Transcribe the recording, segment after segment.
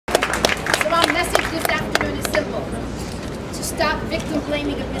victim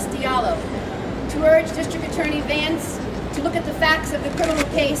blaming of Ms. Diallo, to urge District Attorney Vance to look at the facts of the criminal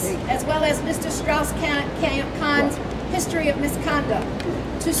case as well as Mr. Strauss-Kahn's history of misconduct,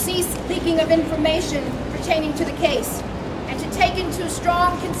 to cease leaking of information pertaining to the case, and to take into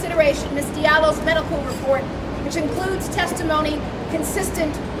strong consideration Ms. Diallo's medical report, which includes testimony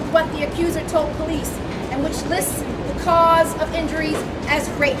consistent with what the accuser told police and which lists the cause of injuries as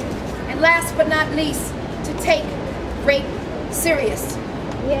rape. And last but not least, to take rape serious.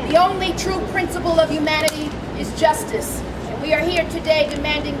 Yeah. The only true principle of humanity is justice. And we are here today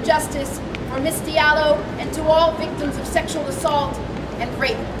demanding justice for Ms. Diallo and to all victims of sexual assault and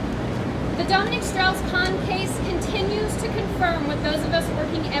rape. The Dominique Strauss-Kahn case continues to confirm what those of us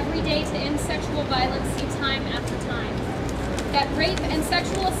working every day to end sexual violence see time after time. That rape and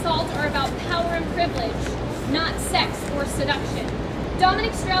sexual assault are about power and privilege, not sex or seduction.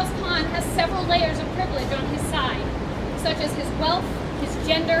 Dominique Strauss-Kahn has several layers of privilege on his side, such as his wealth, his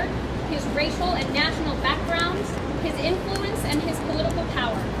gender, his racial and national background, his influence, and his political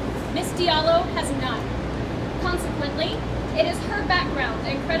power. Ms. Diallo has none. Consequently, it is her background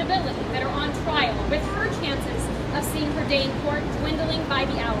and credibility that are on trial, with her chances of seeing her day in court dwindling by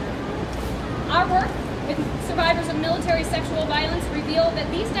the hour. Our work with survivors of military sexual violence reveal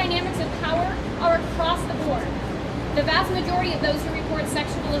that these dynamics of power are across the board. The vast majority of those who report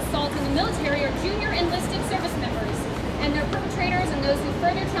sexual assault in the military are junior enlisted service members, and their perpetrators and those who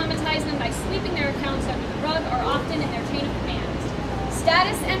further traumatize them by sweeping their accounts under the rug are often in their chain of command.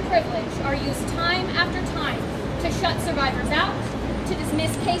 Status and privilege are used time after time to shut survivors out, to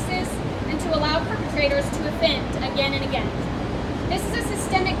dismiss cases, and to allow perpetrators to offend again and again. This is a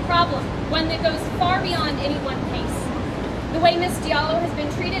systemic problem, one that goes far beyond any one case. The way Ms. Diallo has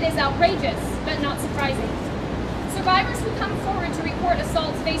been treated is outrageous, but not surprising. Survivors who come forward to report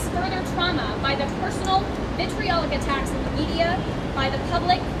assaults face further trauma by the personal, vitriolic attacks in the media, by the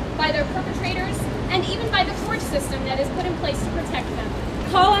public, by their perpetrators, and even by the court system that is put in place to protect them.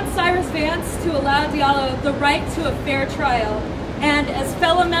 Call on Cyrus Vance to allow Diallo the right to a fair trial, and as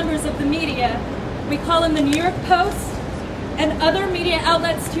fellow members of the media, we call on the New York Post and other media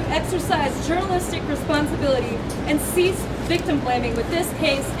outlets to exercise journalistic responsibility and cease victim blaming with this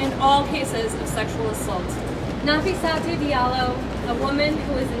case and all cases of sexual assault. Naffi Diallo, a woman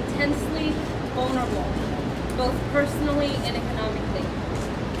who is intensely vulnerable, both personally and economically.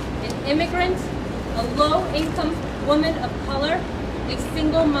 An immigrant, a low-income woman of color, a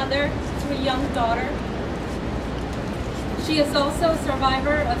single mother to a young daughter. She is also a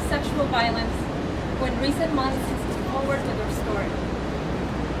survivor of sexual violence who in recent months has come forward with her story.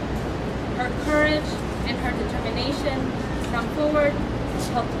 Her courage and her determination to come forward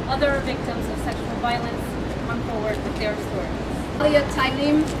to help other victims of sexual violence come forward with their stories. Alia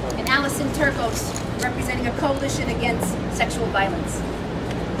Tailim and Allison Turkos, representing a coalition against sexual violence.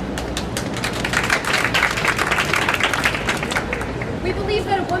 We believe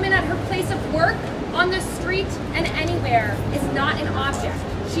that a woman at her place of work, on the street, and anywhere is not an object.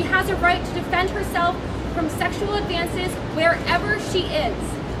 She has a right to defend herself from sexual advances wherever she is.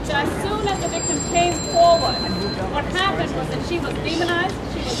 As soon as the victim came forward, what happened was that she was demonized,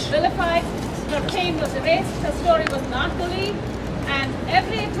 she was vilified, her pain was erased, her story was not believed, and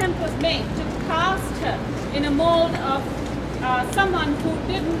every attempt was made to cast her in a mold of someone who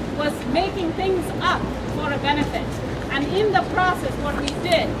was making things up for a benefit. And in the process, what we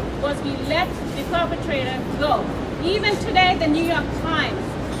did was we let the perpetrator go. Even today, the New York Times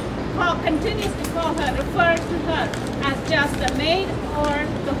continues to call her, refer to her as just a maid or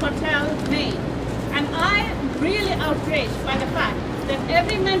the hotel maid. And I am really outraged by the fact that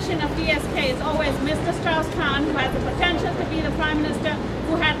every mention of DSK is always Mr. Strauss-Kahn, who has the potential to be the Prime Minister,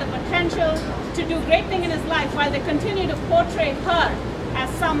 who had the potential to do great things in his life, while they continue to portray her as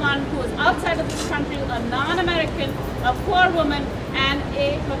someone who is outside of this country, a non-American, a poor woman, and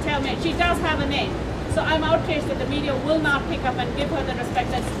a hotel maid. She does have a name. So I'm outraged that the media will not pick up and give her the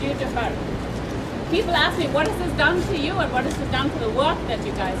respect that's due to her. People ask me, what has this done to you and what has this done to the work that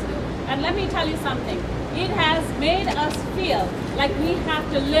you guys do? And let me tell you something. It has made us feel like we have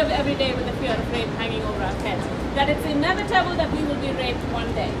to live every day with the fear of rape hanging over our heads. That it's inevitable that we will be raped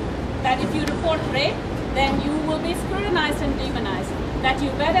one day. That if you report rape, then you will be scrutinized and demonized. That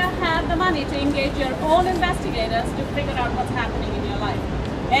you better have the money to engage your own investigators to figure out what's happening in your life.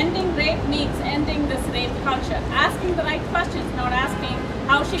 Ending rape means ending this rape culture. Asking the right questions, not asking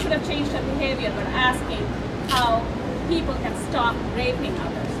how she could have changed her behavior, but asking how people can stop raping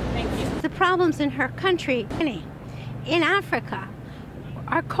others. Thank you. The problems in her country, in Africa,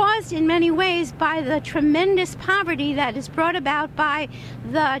 are caused in many ways by the tremendous poverty that is brought about by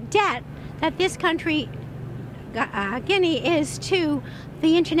the debt that this country Guinea is to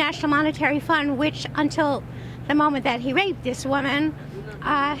the International Monetary Fund, which until the moment that he raped this woman,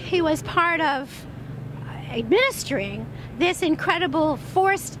 he was part of administering this incredible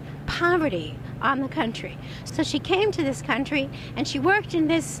forced poverty on the country. So she came to this country and she worked in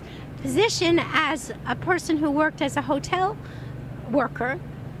this position as a person who worked as a hotel worker,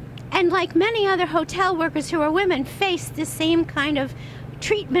 and like many other hotel workers who are women, faced the same kind of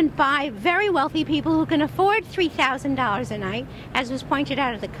treatment by very wealthy people who can afford $3,000 a night, as was pointed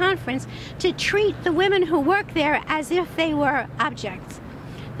out at the conference, to treat the women who work there as if they were objects.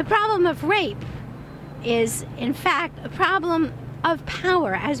 The problem of rape is, in fact, a problem of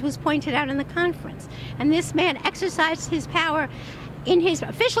power, as was pointed out in the conference. And this man exercised his power in his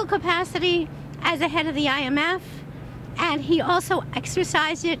official capacity as the head of the IMF, and he also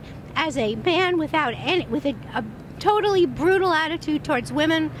exercised it as a man with a totally brutal attitude towards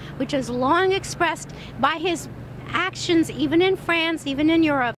women, which is long expressed by his actions even in France, even in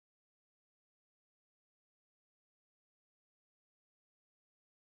Europe.